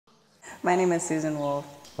My name is Susan Wulff.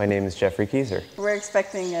 My name is Geoffrey Keezer. We're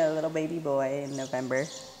expecting a little baby boy in November.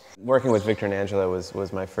 Working with Victor and Angela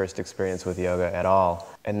was my first experience with yoga at all.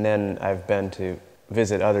 And then I've been to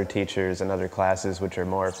visit other teachers and other classes which are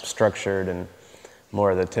more structured and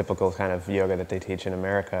more of the typical kind of yoga that they teach in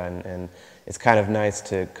America. And it's kind of nice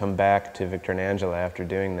to come back to Victor and Angela after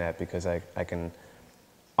doing that because I can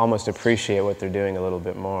almost appreciate what they're doing a little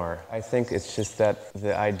bit more. I think it's just that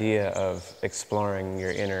the idea of exploring your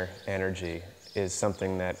inner energy is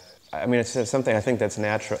something that, I mean, it's something I think that's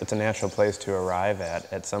natural. It's a natural place to arrive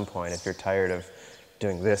at some point. If you're tired of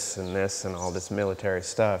doing this and all this military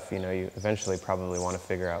stuff, you know, you eventually probably want to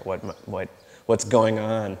figure out what's going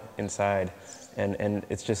on inside. And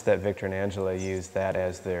it's just that Victor and Angela use that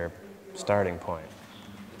as their starting point.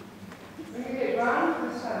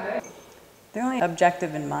 The only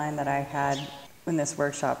objective in mind that I had in this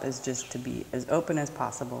workshop is just to be as open as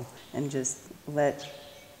possible and just let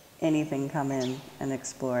anything come in and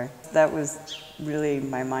explore. That was really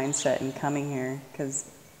my mindset in coming here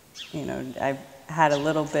because, you know, I've had a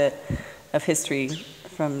little bit of history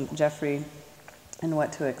from Geoffrey and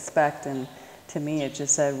what to expect, and to me it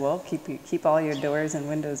just said, well, keep all your doors and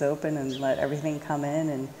windows open and let everything come in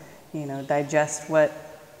and, you know, digest what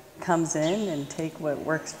comes in and take what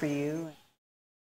works for you.